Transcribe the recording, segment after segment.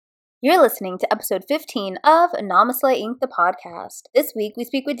You're listening to episode 15 of Namaste Inc., the podcast. This week, we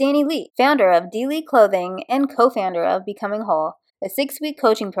speak with Danny Lee, founder of D. Lee Clothing and co-founder of Becoming Whole, a 6-week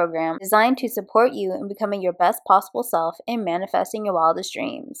coaching program designed to support you in becoming your best possible self and manifesting your wildest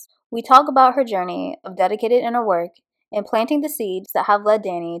dreams. We talk about her journey of dedicated inner work and planting the seeds that have led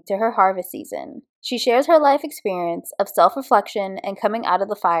Danny to her harvest season. She shares her life experience of self-reflection and coming out of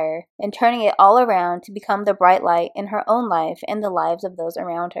the fire and turning it all around to become the bright light in her own life and the lives of those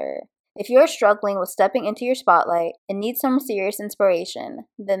around her. If you're struggling with stepping into your spotlight and need some serious inspiration,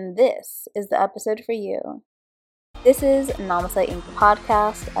 then this is the episode for you. This is Namaste Inc., the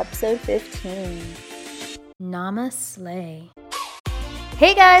podcast, episode 15. Namaste.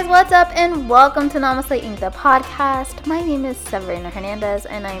 Hey guys, what's up and welcome to Namaste Inc., the podcast. My name is Severina Hernandez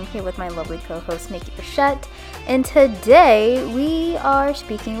and I am here with my lovely co-host Nikki Bichette. And today we are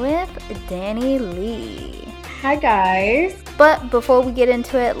speaking with Danny Lee. Hi guys. But before we get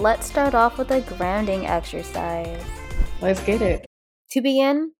into it, let's start off with a grounding exercise. Let's get it. To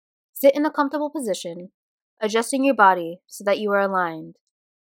begin, sit in a comfortable position, adjusting your body so that you are aligned.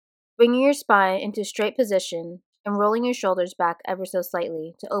 Bringing your spine into a straight position and rolling your shoulders back ever so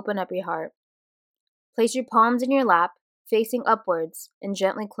slightly to open up your heart. Place your palms in your lap, facing upwards, and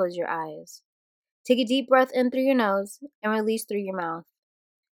gently close your eyes. Take a deep breath in through your nose and release through your mouth.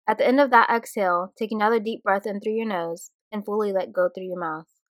 At the end of that exhale, take another deep breath in through your nose and fully let go through your mouth.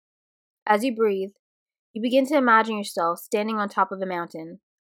 As you breathe, you begin to imagine yourself standing on top of a mountain.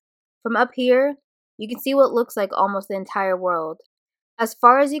 From up here, you can see what looks like almost the entire world. As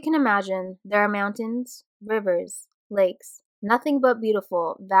far as you can imagine, there are mountains, rivers, lakes, nothing but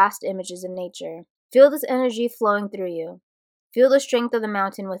beautiful, vast images of nature. Feel this energy flowing through you. Feel the strength of the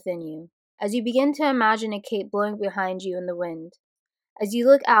mountain within you. As you begin to imagine a cape blowing behind you in the wind. As you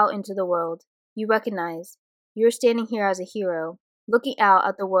look out into the world, you recognize you are standing here as a hero, looking out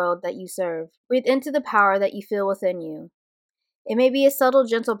at the world that you serve. Breathe into the power that you feel within you. It may be a subtle,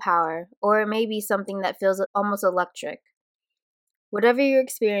 gentle power, or it may be something that feels almost electric. Whatever you're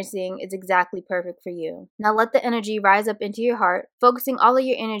experiencing is exactly perfect for you. Now let the energy rise up into your heart, focusing all of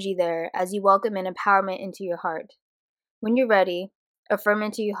your energy there as you welcome in empowerment into your heart. When you're ready, affirm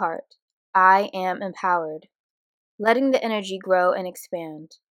into your heart, I am empowered. Letting the energy grow and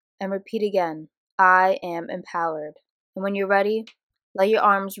expand. And repeat again, I am empowered. And when you're ready, let your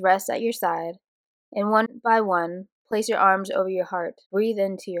arms rest at your side. And one by one, place your arms over your heart. Breathe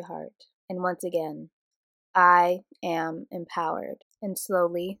into your heart. And once again, I am empowered. And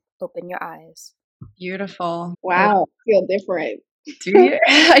slowly open your eyes. Beautiful. Wow. I feel different. Do you?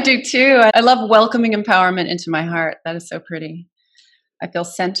 I do too. I love welcoming empowerment into my heart. That is so pretty. I feel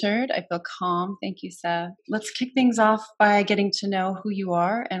centered. I feel calm. Thank you, Seth. Let's kick things off by getting to know who you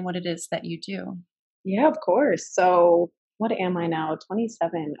are and what it is that you do. Yeah, of course. So what am I now?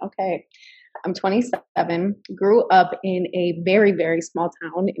 27. Okay. I'm 27. Grew up in a very, very small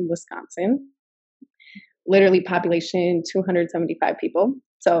town in Wisconsin. Literally population 275 people.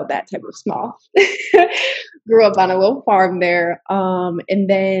 So that type of small. Grew up on a little farm there. And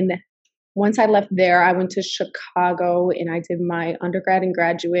then once I left there, I went to Chicago and I did my undergrad and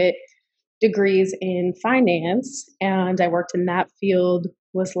graduate degrees in finance. And I worked in that field,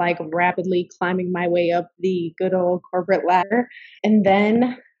 was like rapidly climbing my way up the good old corporate ladder. And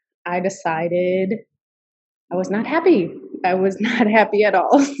then I decided I was not happy. I was not happy at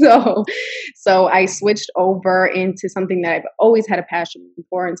all. So I switched over into something that I've always had a passion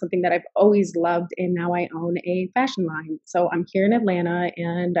for and something that I've always loved. And now I own a fashion line. So I'm here in Atlanta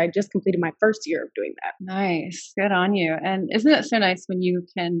and I just completed my first year of doing that. Nice. Good on you. And isn't it so nice when you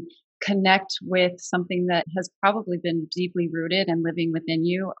can connect with something that has probably been deeply rooted and living within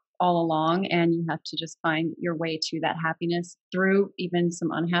you all along, and you have to just find your way to that happiness through even some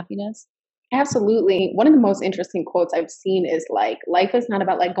unhappiness? Absolutely. One of the most interesting quotes I've seen is like, life is not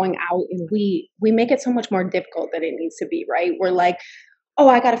about like going out and we make it so much more difficult than it needs to be, right? We're like, oh,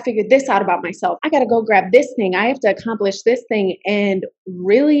 I got to figure this out about myself. I got to go grab this thing. I have to accomplish this thing. And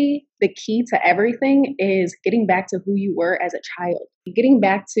really the key to everything is getting back to who you were as a child. Getting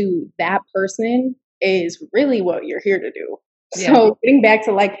back to that person is really what you're here to do. Yeah. So getting back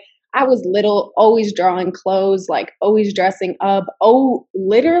to like, I was little, always drawing clothes, like always dressing up. Oh,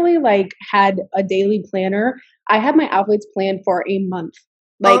 literally like had a daily planner. I had my outfits planned for a month.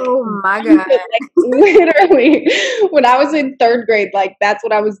 Like, oh my God. Like, literally when I was in third grade, like that's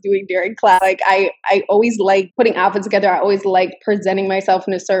what I was doing during class. Like I always like putting outfits together. I always like presenting myself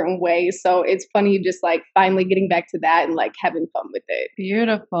in a certain way. So it's funny just like finally getting back to that and like having fun with it.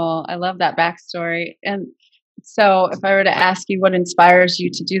 Beautiful. I love that backstory. And So if I were to ask you what inspires you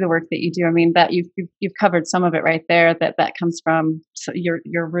to do the work that you do, I mean that you've covered some of it right there. That comes from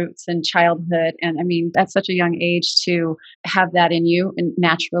your roots and childhood, and I mean at such a young age to have that in you and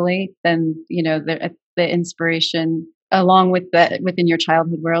naturally. Then the inspiration along with that within your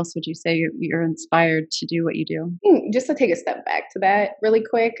childhood. Where else would you say you're inspired to do what you do? Just to take a step back to that really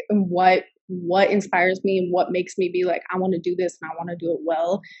quick, and what inspires me and what makes me be like, I want to do this and I want to do it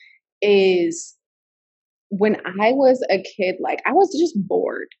well, is when I was a kid, like I was just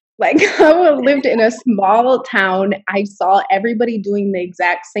bored. Like I lived in a small town. I saw everybody doing the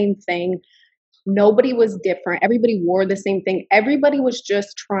exact same thing. Nobody was different. Everybody wore the same thing. Everybody was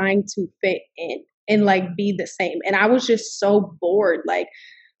just trying to fit in and like be the same. And I was just so bored. Like,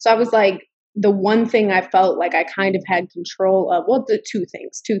 so I was like, the one thing I felt like I kind of had control of, well, the two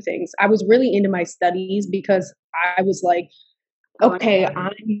things. I was really into my studies because I was like, okay,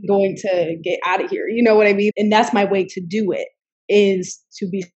 I'm going to get out of here. You know what I mean? And that's my way to do it, is to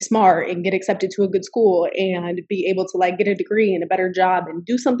be smart and get accepted to a good school and be able to like get a degree and a better job and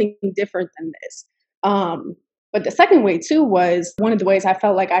do something different than this. But the second way too was one of the ways I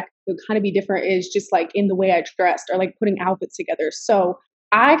felt like I could kind of be different is just like in the way I dressed or like putting outfits together. So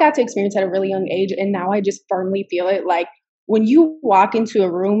I got to experience at a really young age, and now I just firmly feel it. Like when you walk into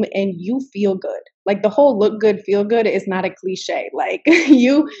a room and you feel good, like the whole look good, feel good is not a cliche. Like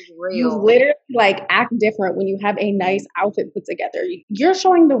you literally like act different when you have a nice outfit put together. You're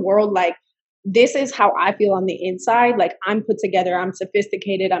showing the world like, this is how I feel on the inside. Like I'm put together, I'm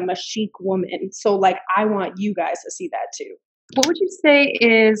sophisticated, I'm a chic woman. So like I want you guys to see that too. What would you say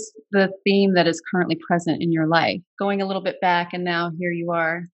is the theme that is currently present in your life? Going a little bit back and now here you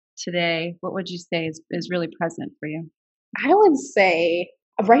are today, what would you say is really present for you? I would say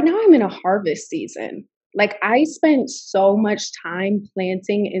right now I'm in a harvest season. Like I spent so much time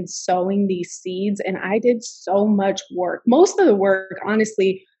planting and sowing these seeds, and I did so much work. Most of the work,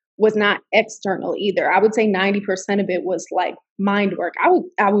 honestly, was not external either. I would say 90% of it was like mind work.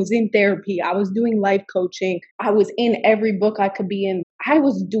 I was in therapy, I was doing life coaching, I was in every book I could be in. I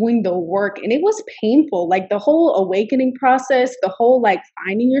was doing the work and it was painful. Like the whole awakening process, the whole like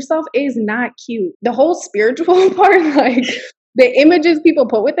finding yourself is not cute. The whole spiritual part, like the images people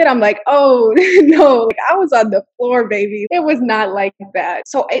put with it, I'm like, oh no, like I was on the floor, baby. It was not like that.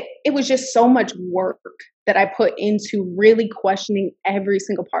 So it was just so much work that I put into really questioning every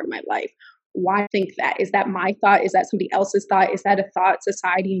single part of my life. Why think that? Is that my thought? Is that somebody else's thought? Is that a thought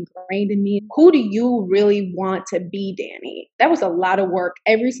society ingrained in me? Who do you really want to be, Danny? That was a lot of work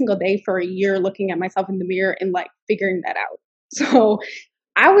every single day for a year, looking at myself in the mirror and like figuring that out. So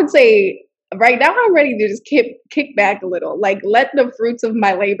I would say right now I'm ready to just kick back a little, like let the fruits of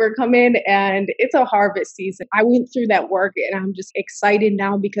my labor come in, and it's a harvest season. I went through that work and I'm just excited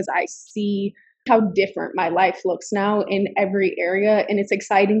now because I see how different my life looks now in every area, and it's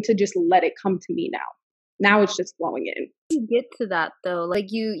exciting to just let it come to me now. Now it's just flowing in. You get to that though, like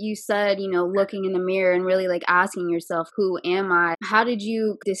you said, looking in the mirror and really like asking yourself, who am I? How did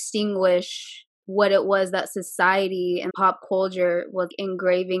you distinguish what it was that society and pop culture was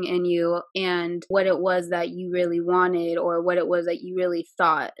engraving in you and what it was that you really wanted or what it was that you really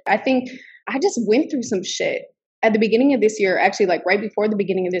thought? I think I just went through some shit at the beginning of this year, actually, like right before the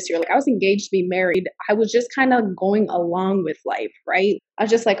beginning of this year. Like I was engaged to be married. I was just kind of going along with life, right? I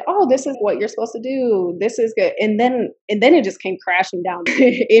was just like, oh, this is what you're supposed to do. This is good. And then it just came crashing down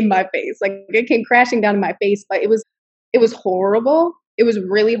in my face. Like it came crashing down in my face, but it was horrible. It was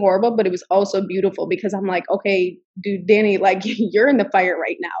really horrible, but it was also beautiful because I'm like, okay, dude, Danny, like you're in the fire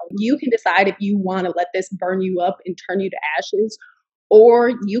right now. You can decide if you want to let this burn you up and turn you to ashes,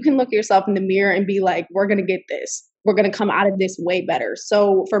 or you can look at yourself in the mirror and be like, we're going to get this. We're going to come out of this way better.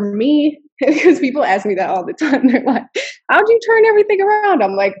 So for me, because people ask me that all the time, they're like, how'd you turn everything around?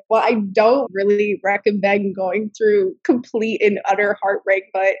 I'm like, well, I don't really recommend going through complete and utter heartbreak,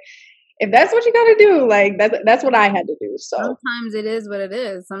 but if that's what you got to do, like that's what I had to do. So sometimes it is what it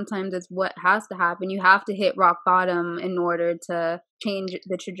is. Sometimes it's what has to happen. You have to hit rock bottom in order to change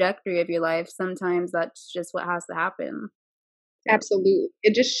the trajectory of your life. Sometimes that's just what has to happen. Absolutely.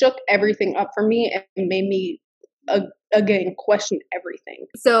 It just shook everything up for me and made me again question everything.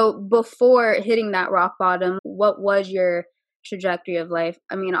 So before hitting that rock bottom, what was your trajectory of life?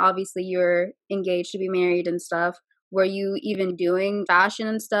 I mean, obviously you're engaged to be married and stuff. Were you even doing fashion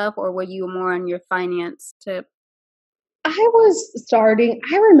and stuff, or were you more on your finance tip? I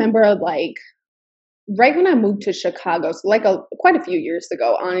remember like right when I moved to Chicago, so like quite a few years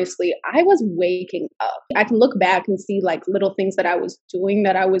ago, honestly, I was waking up. I can look back and see like little things that I was doing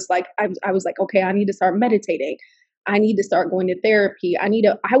that I was like, I was like, okay, I need to start meditating. I need to start going to therapy.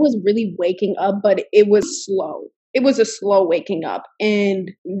 I was really waking up, but it was slow. It was a slow waking up.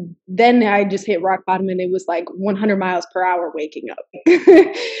 And then I just hit rock bottom and it was like 100 miles per hour waking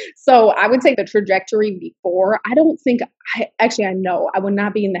up. So I would say the trajectory before, I don't think, I know I would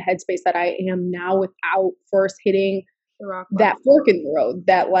not be in the headspace that I am now without first hitting that fork in the road,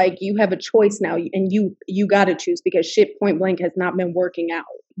 that like you have a choice now and you got to choose, because shit point blank has not been working out.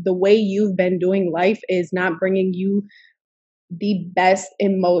 The way you've been doing life is not bringing you the best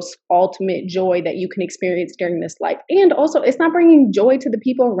and most ultimate joy that you can experience during this life. And also, it's not bringing joy to the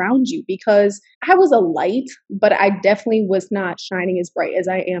people around you, because I was a light, but I definitely was not shining as bright as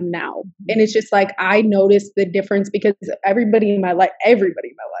I am now. And it's just like, I noticed the difference, because everybody in my life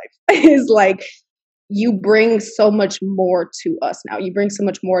is like, you bring so much more to us now. You bring so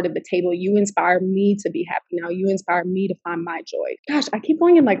much more to the table. You inspire me to be happy now. You inspire me to find my joy. Gosh, I keep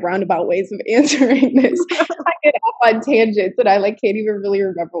going in like roundabout ways of answering this. I get off on tangents and I like can't even really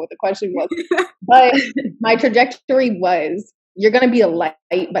remember what the question was. But my trajectory was, you're going to be a light,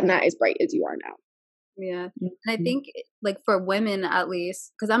 but not as bright as you are now. Yeah. And I think like for women, at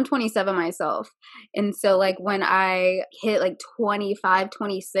least, because I'm 27 myself. And so like when I hit like 25,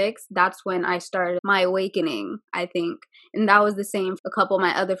 26, that's when I started my awakening, I think. And that was the same for a couple of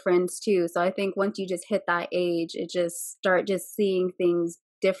my other friends too. So I think once you just hit that age, it just start just seeing things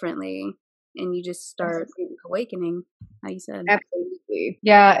differently. And you just start awakening, how you said. Absolutely.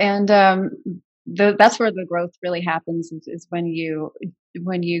 Yeah. And that's where the growth really happens, is when you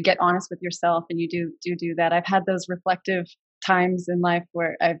get honest with yourself and you do that. I've had those reflective times in life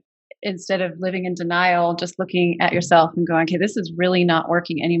where I've, instead of living in denial, just looking at yourself and going, okay, this is really not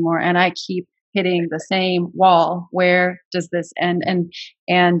working anymore. And I keep hitting the same wall. Where does this end? And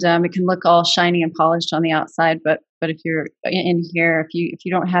it can look all shiny and polished on the outside, but if you're in here, if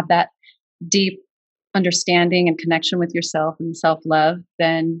you don't have that deep understanding and connection with yourself and self-love,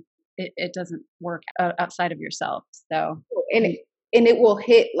 then it doesn't work outside of yourself. So, and it will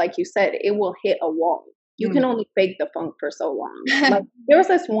hit, like you said, it will hit a wall. You can only fake the funk for so long. Like there was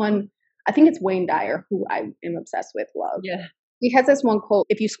this one, I think it's Wayne Dyer, who I am obsessed with, love. Yeah. He has this one quote,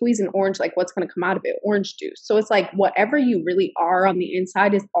 if you squeeze an orange, like what's going to come out of it? Orange juice. So it's like whatever you really are on the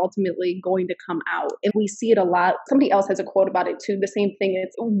inside is ultimately going to come out. And we see it a lot. Somebody else has a quote about it too. The same thing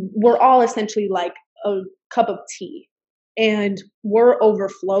is, we're all essentially like a cup of tea. And we're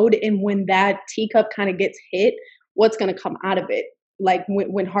overflowed. And when that teacup kind of gets hit, what's going to come out of it? Like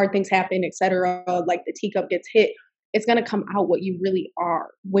when hard things happen, etc., like the teacup gets hit, it's going to come out what you really are.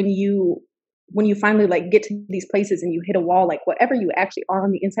 When you finally like get to these places and you hit a wall, like whatever you actually are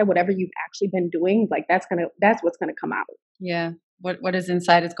on the inside, whatever you've actually been doing, like that's what's going to come out. Yeah. What is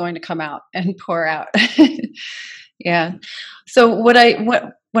inside is going to come out and pour out. Yeah. So when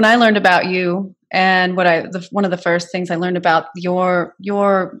I learned about you, and one of the first things I learned about your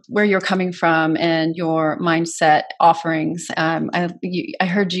where you're coming from and your mindset offerings, I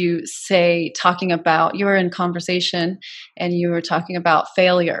heard you talking about, you were in conversation and you were talking about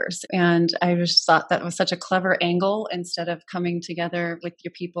failures, and I just thought that was such a clever angle. Instead of coming together with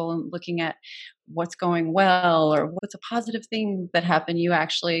your people and looking at what's going well or what's a positive thing that happened, you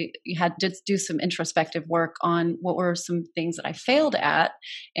did do some introspective work on what were some things that I failed at,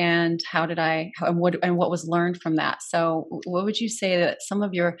 and what was learned from that. So what would you say that some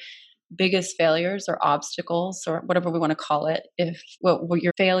of your biggest failures or obstacles, or whatever we want to call it, what were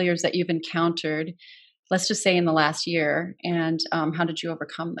your failures that you've encountered, let's just say in the last year, and how did you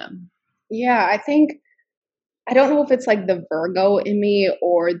overcome them? Yeah, I don't know if it's like the Virgo in me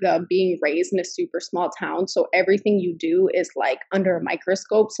or the being raised in a super small town. So everything you do is like under a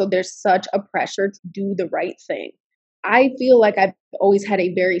microscope. So there's such a pressure to do the right thing. I feel like I've always had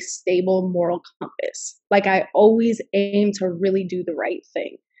a very stable moral compass. Like I always aim to really do the right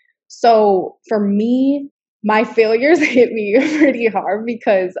thing. So for me, my failures hit me pretty hard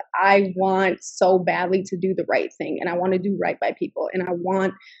because I want so badly to do the right thing, and I want to do right by people, and I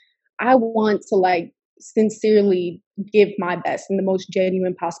want to like sincerely give my best in the most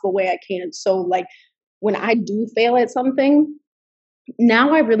genuine possible way I can. So like when I do fail at something,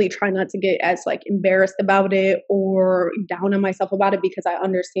 now I really try not to get as like embarrassed about it or down on myself about it, because I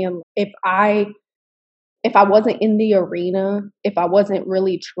understand if I wasn't in the arena, if I wasn't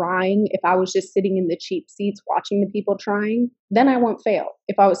really trying, if I was just sitting in the cheap seats watching the people trying, then I won't fail.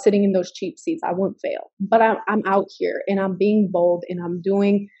 If I was sitting in those cheap seats, I won't fail. But I'm out here and I'm being bold and I'm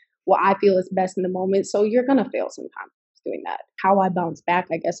doing what I feel is best in the moment. So you're going to fail sometimes doing that. How I bounce back,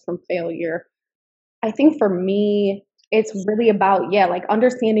 I guess, from failure. I think for me, it's really about, like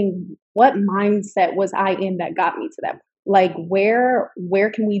understanding what mindset was I in that got me to that. Like where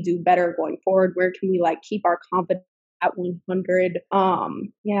can we do better going forward? Where can we like keep our confidence at 100.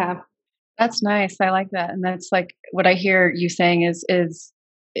 Yeah. That's nice. I like that. And that's like what I hear you saying is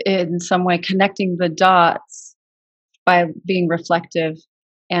in some way connecting the dots by being reflective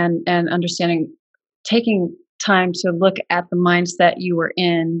and understanding, taking time to look at the mindset you were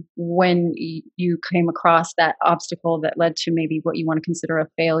in when you came across that obstacle that led to maybe what you want to consider a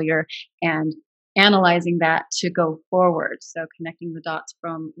failure, and analyzing that to go forward. So connecting the dots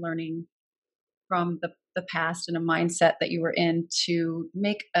from learning from the past and a mindset that you were in to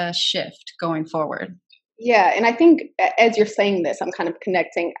make a shift going forward. Yeah. And I think as you're saying this, I'm kind of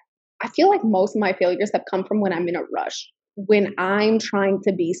connecting. I feel like most of my failures have come from when I'm in a rush. When I'm trying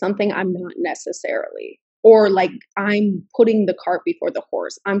to be something I'm not necessarily, or like I'm putting the cart before the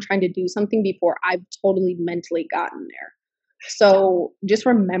horse. I'm trying to do something before I've totally mentally gotten there. So just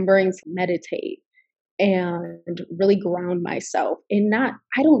remembering to meditate and really ground myself and not,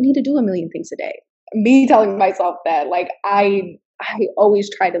 I don't need to do a million things a day. Me telling myself that, like, I always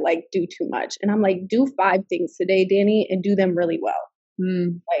try to like do too much. And I'm like, do 5 things today, Danny, and do them really well.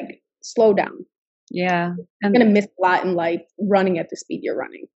 Like, slow down. Yeah. You're gonna miss a lot in life running at the speed you're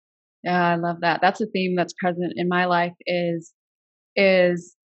running. Yeah, I love that. That's a theme that's present in my life is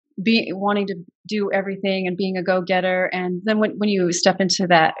being wanting to do everything and being a go-getter. And then when you step into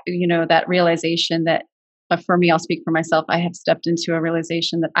that, that realization that, for me, I'll speak for myself, I have stepped into a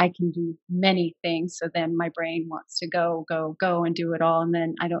realization that I can do many things. So then my brain wants to go, go, go and do it all. And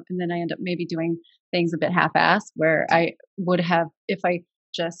then I end up maybe doing things a bit half-assed, where I would have, if I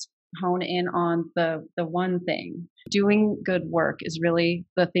just hone in on the one thing. Doing good work is really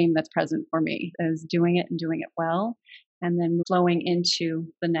the theme that's present for me, is doing it and doing it well, and then flowing into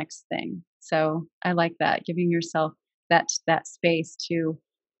the next thing. So I like that, giving yourself that space to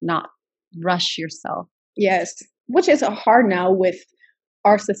not rush yourself. Yes, which is hard now with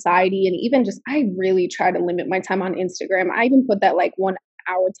our society. And even just, I really try to limit my time on Instagram. I even put that like 1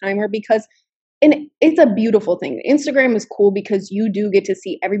 hour timer because, and it's a beautiful thing. Instagram is cool because you do get to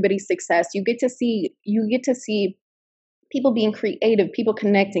see everybody's success. You get to see people being creative, people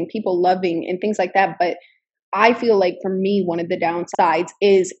connecting, people loving, and things like that. But I feel like for me, one of the downsides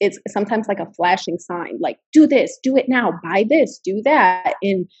is it's sometimes like a flashing sign, like, do this, do it now, buy this, do that.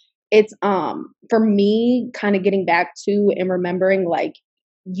 And it's for me kind of getting back to and remembering, like,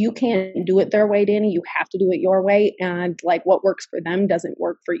 you can't do it their way, Danny. You have to do it your way. And like, what works for them doesn't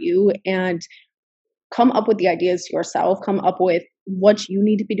work for you. And come up with the ideas yourself, come up with what you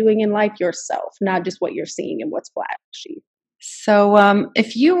need to be doing in life yourself, not just what you're seeing and what's flashy. So,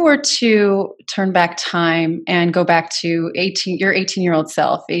 if you were to turn back time and go back to your 18-year-old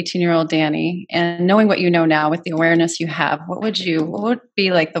self, 18-year-old Danny, and knowing what you know now with the awareness you have, what would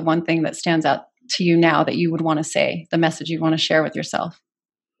be like the one thing that stands out to you now that you would want to say, the message you want to share with yourself?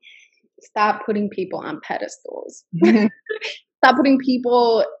 Stop putting people on pedestals. Stop putting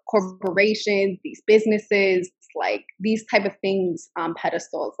people, corporations, these businesses, like these type of things on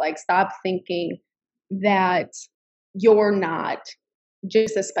pedestals. Like, stop thinking that you're not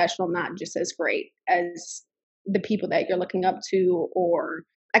just as special, not just as great as the people that you're looking up to. Or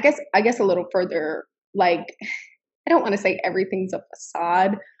I guess a little further, like, I don't want to say everything's a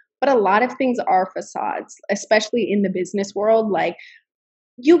facade, but a lot of things are facades, especially in the business world. Like,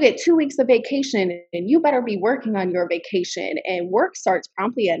 you get 2 weeks of vacation and you better be working on your vacation, and work starts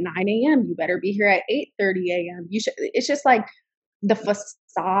promptly at 9 a.m. You better be here at 8:30 a.m. It's just like the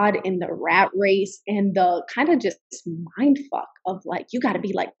facade and the rat race and the kind of just mind fuck of like, you got to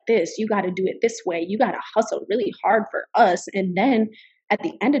be like this, you got to do it this way, you got to hustle really hard for us. And then at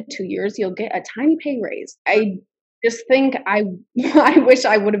the end of 2 years, you'll get a tiny pay raise. I just think I wish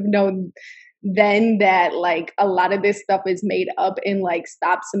I would have known then that like a lot of this stuff is made up, and like,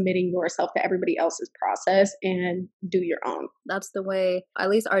 stop submitting yourself to everybody else's process and do your own. That's the way,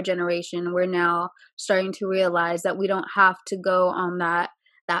 at least our generation, we're now starting to realize that we don't have to go on that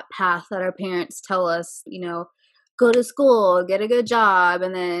path that our parents tell us, go to school, get a good job,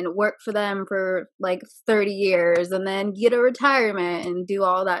 and then work for them for like 30 years and then get a retirement and do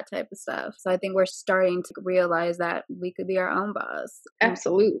all that type of stuff. So I think we're starting to realize that we could be our own boss.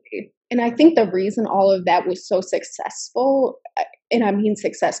 Absolutely. And I think the reason all of that was so successful, and I mean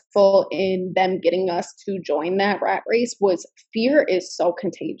successful in them getting us to join that rat race, was fear is so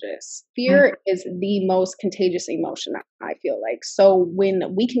contagious. Fear is the most contagious emotion, I feel like. So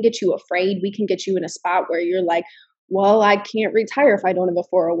when we can get you afraid, we can get you in a spot where you're like, well, I can't retire if I don't have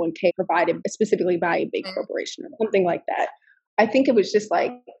a 401k provided specifically by a big corporation or something like that. I think it was just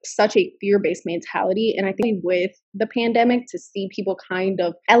like such a fear-based mentality. And I think with the pandemic, to see people kind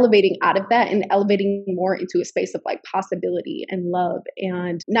of elevating out of that and elevating more into a space of like possibility and love,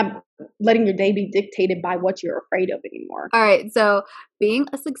 and not letting your day be dictated by what you're afraid of anymore. All right, so being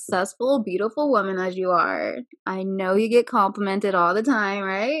a successful, beautiful woman as you are, I know you get complimented all the time,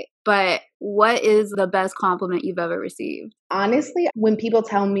 right? But what is the best compliment you've ever received? Honestly, when people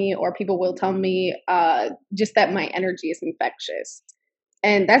tell me, or people will tell me, just that my energy is infectious.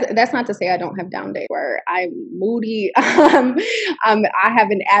 And that's not to say I don't have down days where I'm moody, I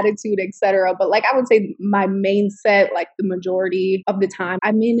have an attitude, etc. But like I would say, my main set, like the majority of the time,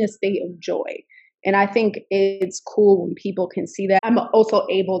 I'm in a state of joy, and I think it's cool when people can see that. I'm also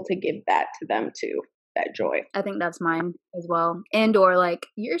able to give that to them too, that joy. I think that's mine as well. And or like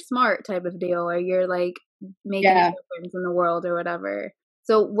you're smart type of deal, or you're like making a difference in the world or whatever.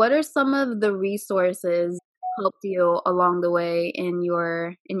 So what are some of the resources helped you along the way in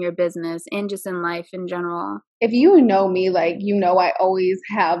your business and just in life in general? If you know me, like you know I always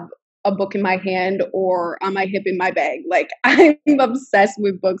have a book in my hand or on my hip in my bag. Like I'm obsessed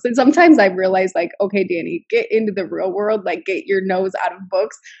with books. And sometimes I realize like, okay, Danny, get into the real world, like get your nose out of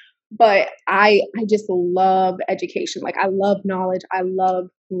books. But I just love education. Like I love knowledge. I love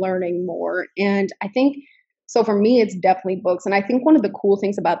learning more. And I think so for me, it's definitely books. And I think one of the cool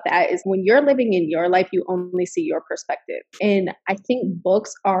things about that is when you're living in your life, you only see your perspective. And I think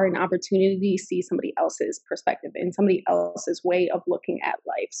books are an opportunity to see somebody else's perspective and somebody else's way of looking at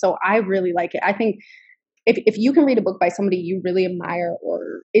life. So I really like it. I think if you can read a book by somebody you really admire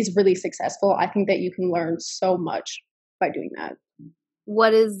or is really successful, I think that you can learn so much by doing that.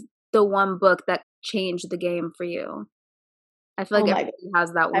 What is the one book that changed the game for you? I feel like everybody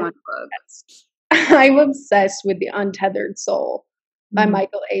has that one book. I'm obsessed with The Untethered Soul by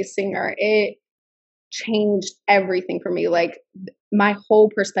Michael A. Singer. It changed everything for me. Like my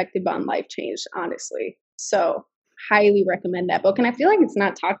whole perspective on life changed, honestly. So highly recommend that book. And I feel like it's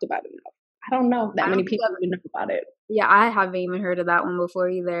not talked about enough. I don't know that many people even know about it. Yeah, I haven't even heard of that one before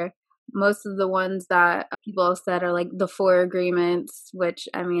either. Most of the ones that people have said are like the 4 Agreements, which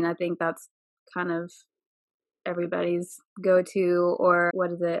I mean, I think that's kind of everybody's go-to, or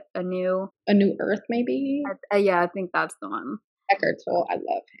what is it? A New Earth, maybe? Yeah, I think that's the one. Eckhart Tolle, I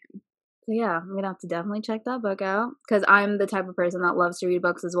love him. So yeah, I'm gonna have to definitely check that book out because I'm the type of person that loves to read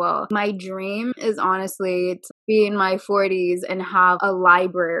books as well. My dream is honestly to be in my 40s and have a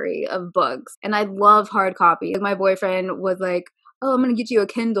library of books. And I love hard copy. My boyfriend was like, oh, I'm gonna get you a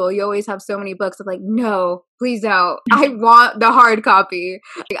Kindle. You always have so many books. I'm like, no, please don't. I want the hard copy.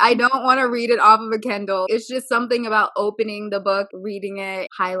 Like, I don't want to read it off of a Kindle. It's just something about opening the book, reading it,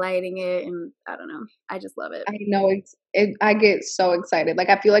 highlighting it, and I don't know. I just love it. I know I get so excited. Like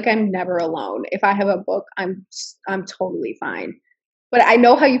I feel like I'm never alone. If I have a book, I'm totally fine. But I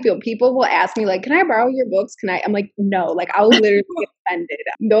know how you feel. People will ask me, like, can I borrow your books? I'm like, no, like, I'll literally get offended.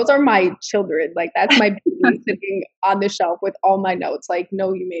 Those are my children. Like, that's my baby sitting on the shelf with all my notes. Like,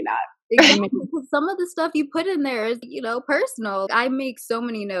 no, you may not. Exactly. Some of the stuff you put in there is, personal. I make so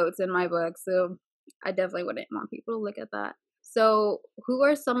many notes in my book, so I definitely wouldn't want people to look at that. So who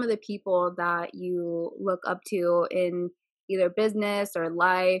are some of the people that you look up to in either business or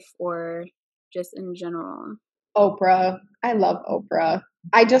life or just in general? Oprah. I love Oprah.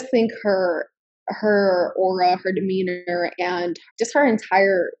 I just think her aura, her demeanor, and just her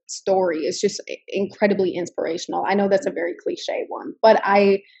entire story is just incredibly inspirational. I know that's a very cliche one, but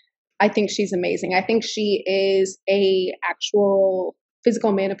I think she's amazing. I think she is a actual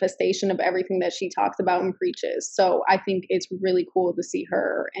physical manifestation of everything that she talks about and preaches. So I think it's really cool to see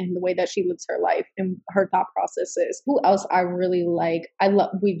her and the way that she lives her life and her thought processes. Who else I really like?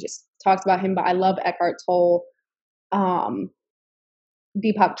 We just talked about him, but I love Eckhart Tolle. Deepak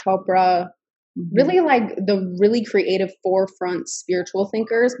Chopra, really like the really creative forefront spiritual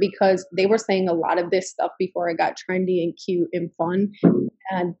thinkers, because they were saying a lot of this stuff before it got trendy and cute and fun,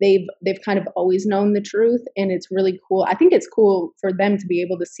 and they've kind of always known the truth, and it's really cool. I think it's cool for them to be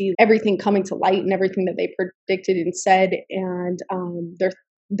able to see everything coming to light and everything that they predicted and said, and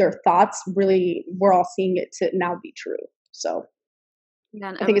their thoughts really, we're all seeing it to now be true. So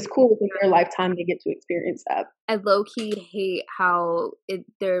yeah, I think it's cool within their lifetime to get to experience that. I low-key hate how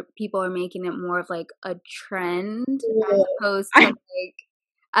people are making it more of like a trend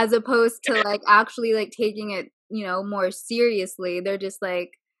as opposed to like actually like taking it, more seriously. They're just like,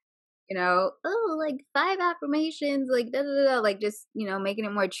 oh, like 5 affirmations, like da da da, like just, making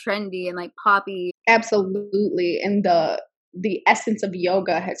it more trendy and like poppy. Absolutely. And the essence of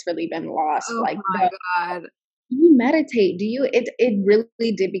yoga has really been lost. Oh my God. Do you meditate? Do you? It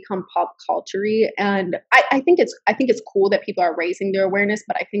really did become pop culture-y, and I think it's cool that people are raising their awareness,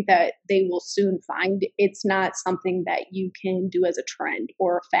 but I think that they will soon find it's not something that you can do as a trend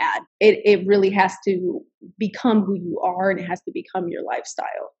or a fad. It really has to become who you are, and it has to become your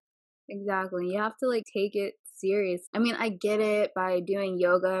lifestyle. Exactly. You have to like take it serious. I mean, I get it by doing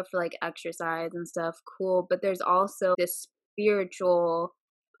yoga for like exercise and stuff, cool, but there's also this spiritual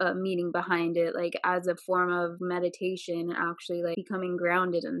meaning behind it, like as a form of meditation, actually like becoming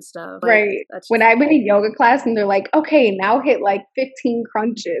grounded and stuff. Like Right. that's When just I've been in yoga class and they're like, okay, now hit like 15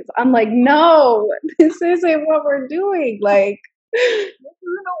 crunches. I'm like, no, this isn't what we're doing. Like, this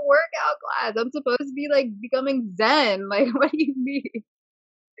isn't a workout class. I'm supposed to be like becoming zen. Like, what do you mean?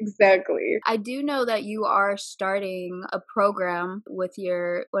 exactly. I do know that you are starting a program with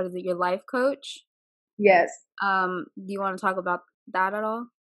your, what is it, your life coach? Yes. Do you want to talk about that at all?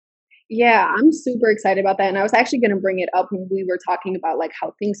 Yeah, I'm super excited about that. And I was actually going to bring it up when we were talking about like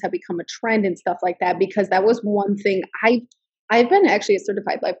how things have become a trend and stuff like that, because that was one thing I've been actually a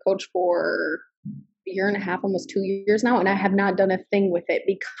certified life coach for a year and a half, almost 2 years now, and I have not done a thing with it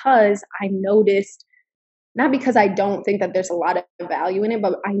because I noticed, not because I don't think that there's a lot of value in it,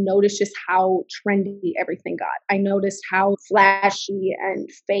 but I noticed just how trendy everything got. I noticed how flashy and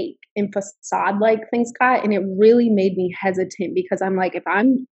fake and facade like things got. And it really made me hesitant because I'm like, if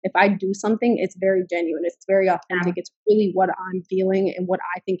I do something, it's very genuine, it's very authentic, it's really what I'm feeling and what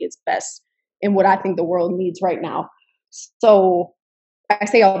I think is best and what I think the world needs right now. So I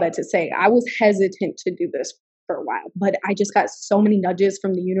say all that to say I was hesitant to do this for a while, but I just got so many nudges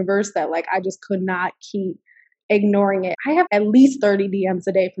from the universe that like I just could not keep ignoring it. I have at least 30 DMs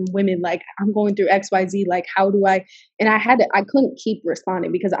a day from women like, I'm going through XYZ, like how do I, and I couldn't keep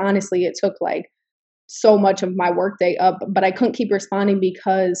responding because honestly it took like so much of my workday up, but I couldn't keep responding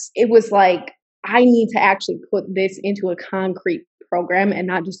because it was like I need to actually put this into a concrete program and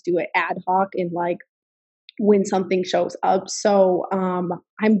not just do it ad hoc and like when something shows up. So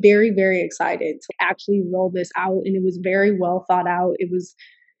I'm very, very excited to actually roll this out. And it was very well thought out. It was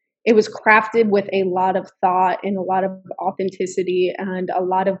crafted with a lot of thought and a lot of authenticity and a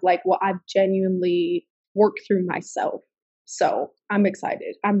lot of like what I've genuinely worked through myself. So I'm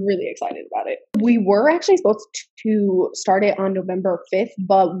excited. I'm really excited about it. We were actually supposed to start it on November 5th,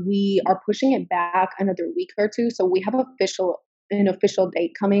 but we are pushing it back another week or two. So we have an official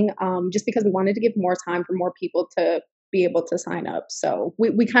date coming, just because we wanted to give more time for more people to be able to sign up. So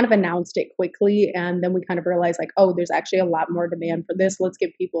we kind of announced it quickly and then we kind of realized like, oh, there's actually a lot more demand for this. Let's give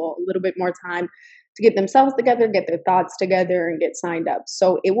people a little bit more time to get themselves together, get their thoughts together and get signed up.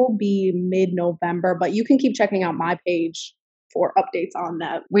 So it will be mid-November, but you can keep checking out my page for updates on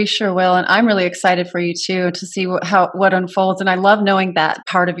that. We sure will, and I'm really excited for you too to see what unfolds. And I love knowing that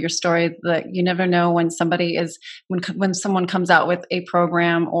part of your story, that you never know when somebody is when someone comes out with a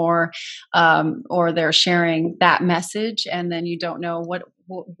program or they're sharing that message, and then you don't know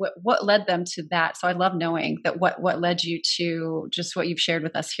what led them to that. So I love knowing that what led you to just what you've shared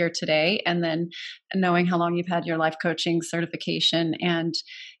with us here today, and then knowing how long you've had your life coaching certification. And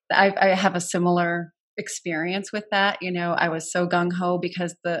I have a similar experience with that. You know, I was so gung ho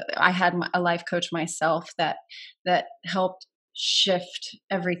because I had a life coach myself that helped shift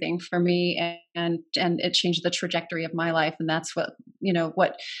everything for me, and it changed the trajectory of my life. And that's what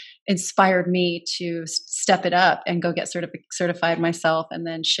inspired me to step it up and go get certified myself and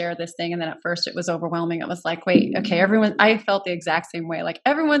then share this thing. And then at first it was overwhelming. It was like, wait, okay, I felt the exact same way, like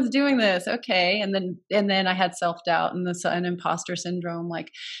everyone's doing this, okay. And then I had self-doubt and an imposter syndrome, like,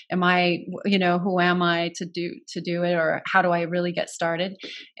 am I, who am I to do it, or how do I really get started?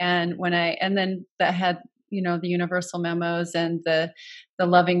 And then that had, the universal memos and the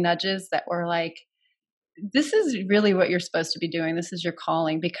loving nudges that were like, this is really what you're supposed to be doing. This is your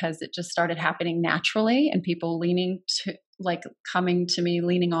calling, because it just started happening naturally, and people coming to me,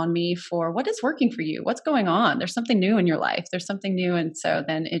 leaning on me for what is working for you, what's going on. There's something new in your life. There's something new. And so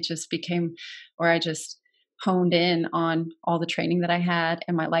then it just became where I just honed in on all the training that I had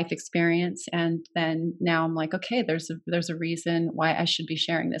and my life experience. And then now I'm like, okay, there's a reason why I should be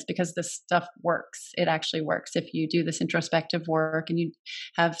sharing this, because this stuff works. It actually works if you do this introspective work and you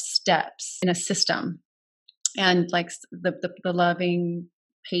have steps in a system, and like the loving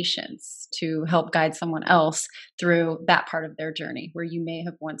patience to help guide someone else through that part of their journey where you may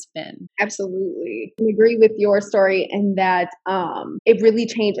have once been. Absolutely. I agree with your story in that it really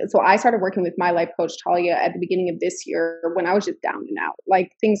changed. So I started working with my life coach, Talia, at the beginning of this year when I was just down and out.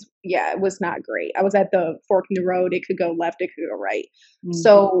 Like things, it was not great. I was at the fork in the road. It could go left, it could go right. Mm-hmm.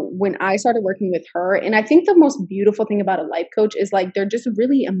 So when I started working with her, and I think the most beautiful thing about a life coach is like they're just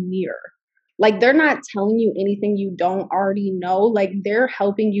really a mirror. Like they're not telling you anything you don't already know. Like they're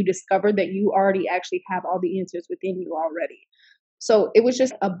helping you discover that you already actually have all the answers within you already. So it was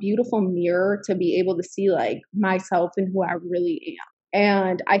just a beautiful mirror to be able to see like myself and who I really am.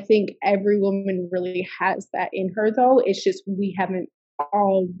 And I think every woman really has that in her, though. It's just we haven't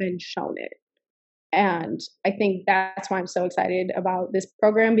all been shown it. And I think that's why I'm so excited about this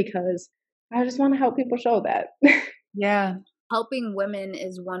program, because I just want to help people show that. Yeah. Helping women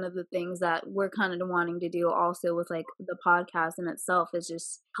is one of the things that we're kind of wanting to do also with like the podcast in itself, is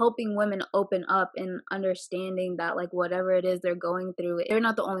just helping women open up and understanding that like whatever it is they're going through, they're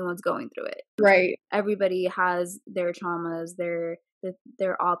not the only ones going through it. Right. Everybody has their traumas, their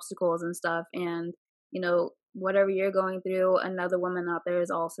obstacles and stuff, and you know, whatever you're going through, another woman out there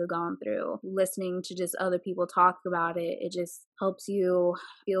has also gone through. Listening to just other people talk about it, it just helps you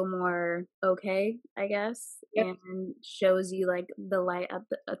feel more okay, I guess. Yep. And shows you like the light at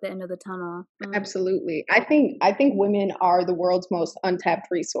the end of the tunnel. Absolutely. I think women are the world's most untapped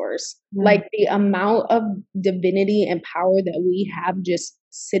resource. Like the amount of divinity and power that we have just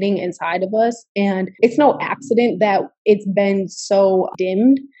sitting inside of us. And it's no accident that it's been so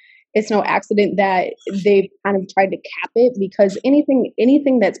dimmed. It's no accident that they've kind of tried to cap it, because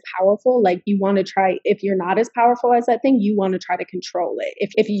anything that's powerful, like you want to try, if you're not as powerful as that thing, you want to try to control it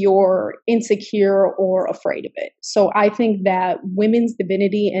if you're insecure or afraid of it. So I think that women's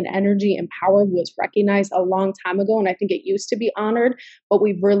divinity and energy and power was recognized a long time ago. And I think it used to be honored, but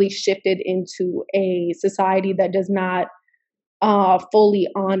we've really shifted into a society that does not fully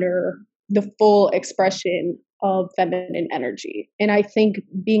honor the full expression of feminine energy. And I think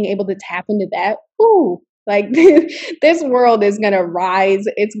being able to tap into that, like this world is going to rise.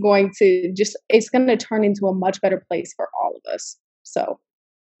 It's going to turn into a much better place for all of us. So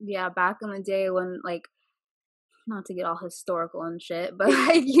yeah, back in the day when, like, not to get all historical and shit, but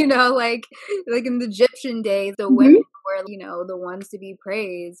like, you know, like in the Egyptian days, the women were, you know, the ones to be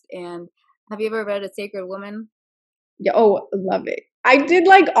praised. And have you ever read A Sacred Woman? Yeah, love it. I did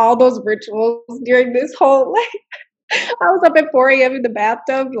like all those rituals during this whole, like, I was up at 4 a.m. in the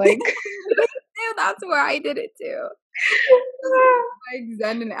bathtub, like. That's where I did it too. Like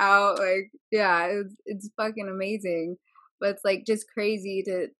zenning out, like, yeah, it's fucking amazing. But it's like just crazy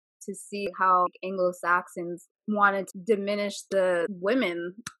to see how Anglo-Saxons wanted to diminish the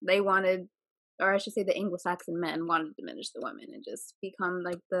women. They wanted, or I should say the Anglo-Saxon men wanted to diminish the women and just become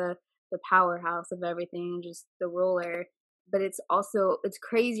like the powerhouse of everything, just the ruler. But it's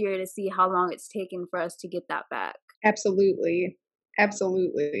crazier to see how long it's taken for us to get that back. Absolutely.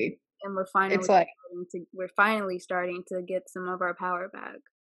 And we're finally starting to get some of our power back.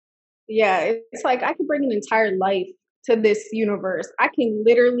 Yeah, it's like I could bring an entire life to this universe. I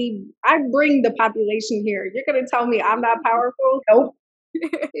bring the population here. You're gonna tell me I'm not powerful? Nope.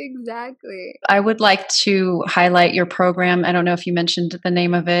 Exactly. I would like to highlight your program. I don't know if you mentioned the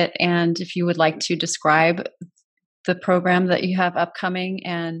name of it, and if you would like to describe the program that you have upcoming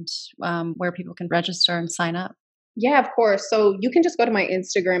and where people can register and sign up. Yeah, of course. So you can just go to my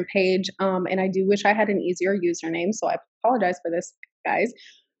Instagram page. And I do wish I had an easier username, so I apologize for this, guys.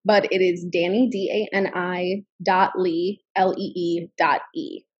 But it is Dani, DANI.Lee,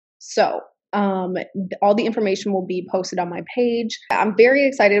 LEE.E. So all the information will be posted on my page. I'm very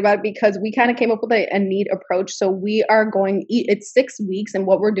excited about it because we kind of came up with a neat approach. So we are it's 6 weeks, and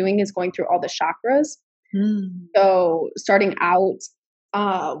what we're doing is going through all the chakras. So starting out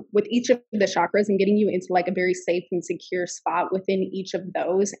with each of the chakras and getting you into like a very safe and secure spot within each of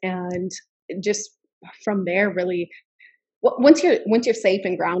those, and just from there, really, once you're safe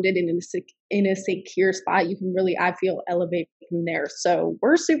and grounded and in a secure spot, you can really, I feel, elevate from there. So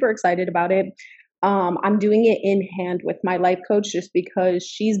we're super excited about it. I'm doing it in hand with my life coach just because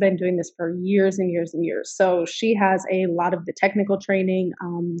she's been doing this for years and years and years. So she has a lot of the technical training.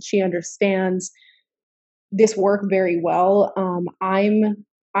 She understands this work very well.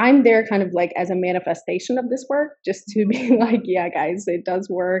 I'm there kind of like as a manifestation of this work, just to be like, yeah, guys, it does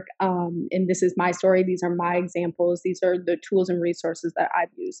work. And this is my story. These are my examples. These are the tools and resources that I've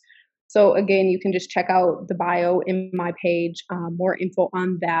used. So again, you can just check out the bio in my page, more info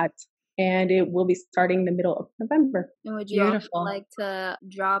on that. And it will be starting the middle of November. And would you also like to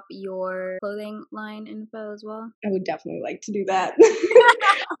drop your clothing line info as well? I would definitely like to do that.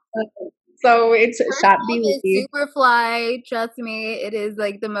 So it's Shop Lee. Super fly. Trust me, it is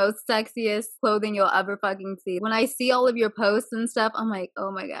like the most sexiest clothing you'll ever fucking see. When I see all of your posts and stuff, I'm like,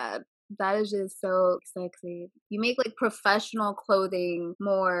 oh my god, that is just so sexy. You make like professional clothing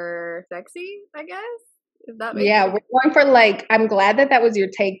more sexy, I guess. If that makes sense. We're going for like, I'm glad that was your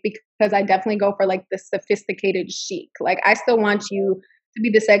take, because I definitely go for like the sophisticated chic. Like I still want you to be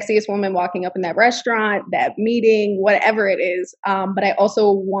the sexiest woman walking up in that restaurant, that meeting, whatever it is. But I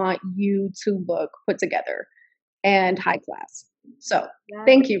also want you to look put together and high class. So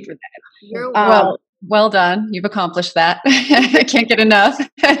thank you for that. You're welcome. Well done. You've accomplished that. I can't get enough.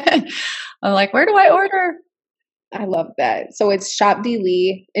 I'm like, where do I order? I love that. So it's Shop D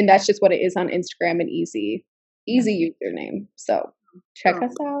Lee, and that's just what it is on Instagram, and easy username. So check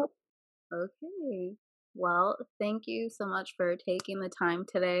us out. Okay. Well, thank you so much for taking the time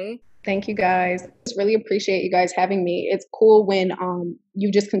today. Thank you guys. Just really appreciate you guys having me. It's cool when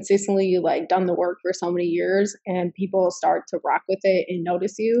you just consistently like done the work for so many years and people start to rock with it and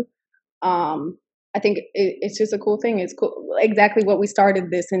notice you. I think it's just a cool thing. It's cool, exactly what we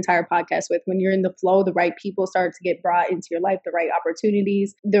started this entire podcast with. When you're in the flow, the right people start to get brought into your life, the right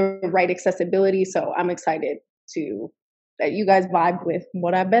opportunities, the right accessibility. So I'm excited that you guys vibe with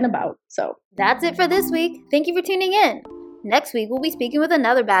what I've been about. So that's it for this week. Thank you for tuning in. Next week, we'll be speaking with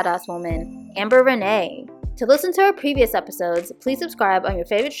another badass woman, Amber Renee. To listen to our previous episodes, please subscribe on your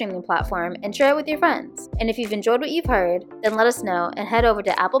favorite streaming platform and share it with your friends. And if you've enjoyed what you've heard, then let us know and head over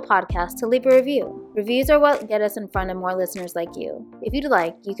to Apple Podcasts to leave a review. Reviews are what get us in front of more listeners like you. If you'd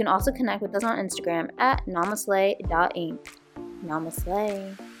like, you can also connect with us on Instagram at namaslay.inc.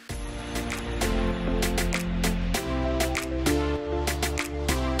 Namaste.